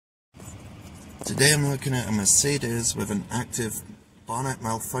Today I'm looking at a Mercedes with an active bonnet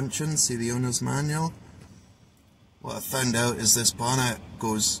malfunction. See the owner's manual? What I found out is this bonnet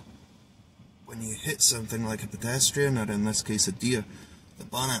goes, when you hit something like a pedestrian, or in this case a deer, the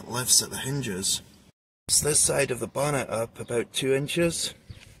bonnet lifts at the hinges. It's this side of the bonnet up about 2 inches,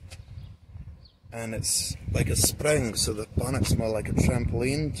 and it's like a spring, so the bonnet's more like a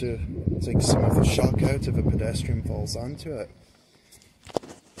trampoline to take some of the shock out if a pedestrian falls onto it.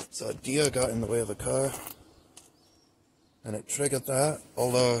 So a deer got in the way of the car, and it triggered that,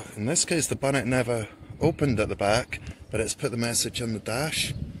 although in this case the bonnet never opened at the back, but it's put the message on the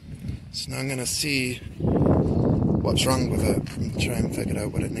dash. So now I'm going to see what's wrong with it and try and figure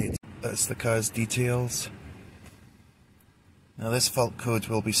out what it needs. That's the car's details. Now this fault code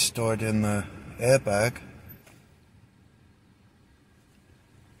will be stored in the airbag.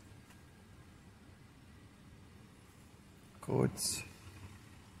 Codes.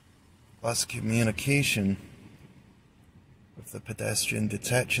 Lost communication with the pedestrian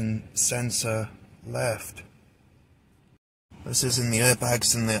detection sensor left. This is in the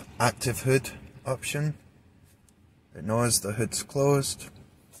airbags in the active hood option. It knows the hood's closed.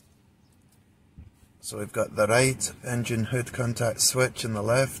 So we've got the right engine hood contact switch and the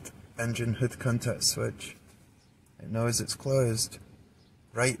left engine hood contact switch. It knows it's closed.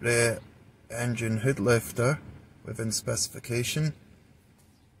 Right rear engine hood lifter within specification.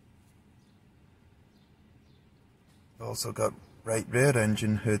 We've also got right rear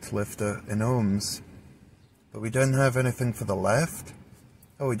engine hood lifter in ohms. But we don't have anything for the left.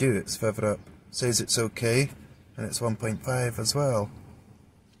 Oh, we do, it's further up. It says it's okay, and it's 1.5 as well.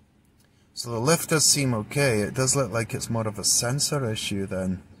 So the lift does seem okay. It does look like it's more of a sensor issue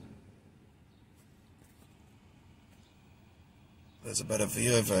then. There's a better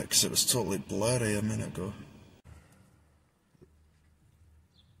view of it because it was totally blurry a minute ago.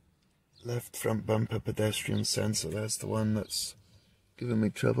 Left front bumper pedestrian sensor, that's the one that's giving me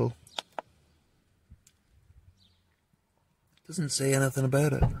trouble. Doesn't say anything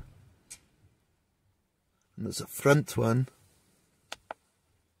about it. And there's a front one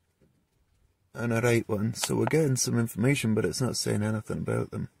and a right one, so we're getting some information, but it's not saying anything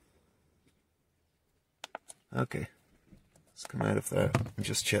about them. Okay, let's come out of that and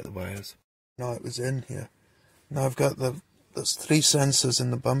just check the wires. No, it was in here. Now I've got there's 3 sensors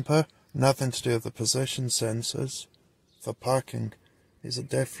in the bumper, nothing to do with the position sensors for parking. These are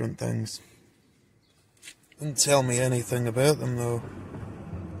different things. Didn't tell me anything about them though.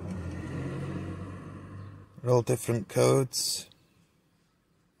 They're all different codes.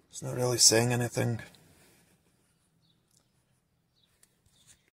 It's not really saying anything.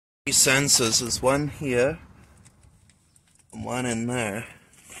 These sensors, there's one here and one in there.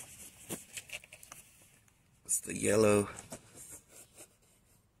 It's the yellow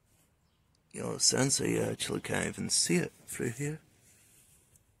sensor. You actually can't even see it through here.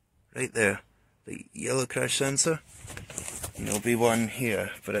 Right there. The yellow crash sensor, and there'll be one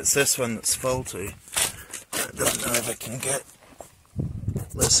here, but it's this one that's faulty. I don't know if I can get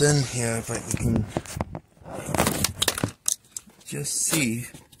this in here, but you can just see.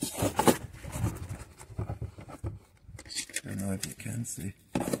 I don't know if you can see,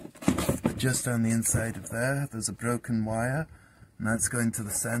 but just on the inside of there's a broken wire, and that's going to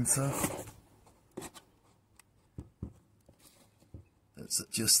the sensor. It's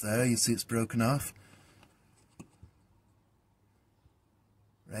just there, you see it's broken off.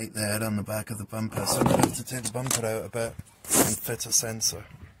 Right there on the back of the bumper, so I'm going to have to take the bumper out a bit and fit a sensor.